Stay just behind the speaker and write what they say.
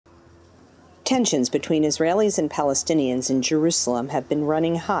Tensions between Israelis and Palestinians in Jerusalem have been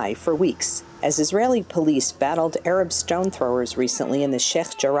running high for weeks. As Israeli police battled Arab stone throwers recently in the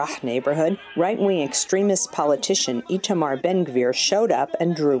Sheikh Jarrah neighborhood, right-wing extremist politician Itamar Ben-Gvir showed up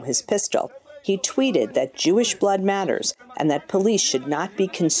and drew his pistol. He tweeted that Jewish blood matters and that police should not be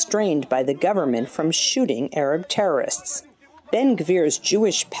constrained by the government from shooting Arab terrorists. Ben-Gvir's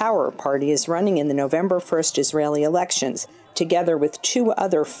Jewish Power Party is running in the November 1st Israeli elections, together with two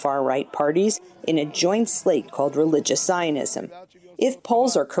other far-right parties in a joint slate called Religious Zionism. If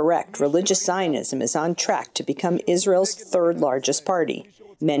polls are correct, Religious Zionism is on track to become Israel's third-largest party.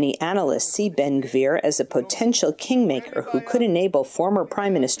 Many analysts see Ben-Gvir as a potential kingmaker who could enable former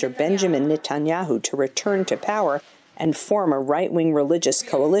Prime Minister Benjamin Netanyahu to return to power and form a right-wing religious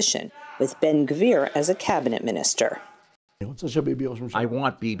coalition, with Ben-Gvir as a cabinet minister. I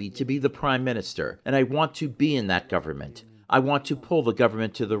want Bibi to be the Prime Minister, and I want to be in that government. I want to pull the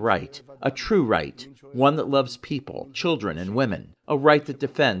government to the right, a true right, one that loves people, children, and women, a right that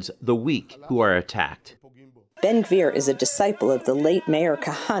defends the weak who are attacked. Ben-Gvir is a disciple of the late Mayor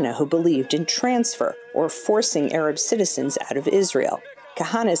Kahane, who believed in transfer, or forcing Arab citizens out of Israel.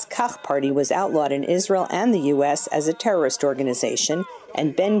 Kahane's Kach party was outlawed in Israel and the U.S. as a terrorist organization,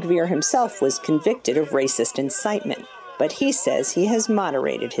 and Ben-Gvir himself was convicted of racist incitement. But he says he has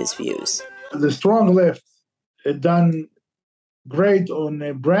moderated his views. The strong left had done great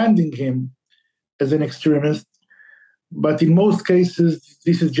on branding him as an extremist, but in most cases,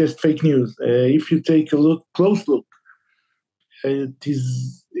 this is just fake news. If you take a close look at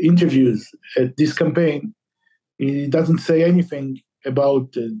his interviews at this campaign, he doesn't say anything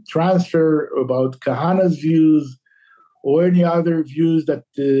about transfer, about Kahane's views, or any other views that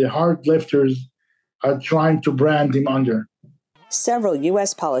the hard lefters are trying to brand him under. Several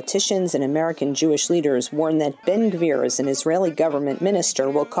U.S. politicians and American Jewish leaders warn that Ben-Gvir as an Israeli government minister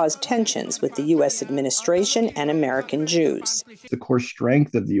will cause tensions with the U.S. administration and American Jews. The core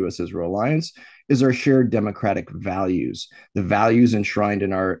strength of the U.S.-Israel alliance is our shared democratic values, the values enshrined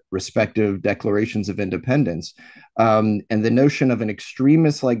in our respective declarations of independence. And the notion of an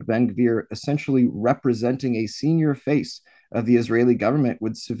extremist like Ben-Gvir essentially representing a senior face of the Israeli government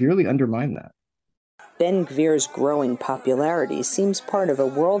would severely undermine that. Ben-Gvir's growing popularity seems part of a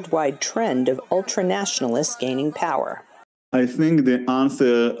worldwide trend of ultranationalists gaining power. I think the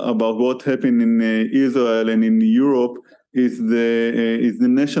answer about what happened in Israel and in Europe is the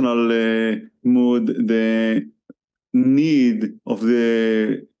national mood, the need of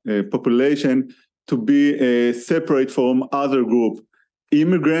the population to be separate from other group,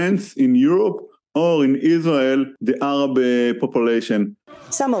 immigrants in Europe or in Israel, the Arab population.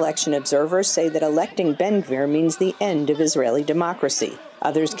 Some election observers say that electing Ben-Gvir means the end of Israeli democracy.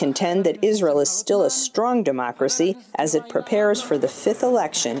 Others contend that Israel is still a strong democracy as it prepares for the fifth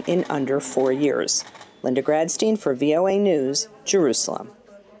election in under 4 years. Linda Gradstein for VOA News, Jerusalem.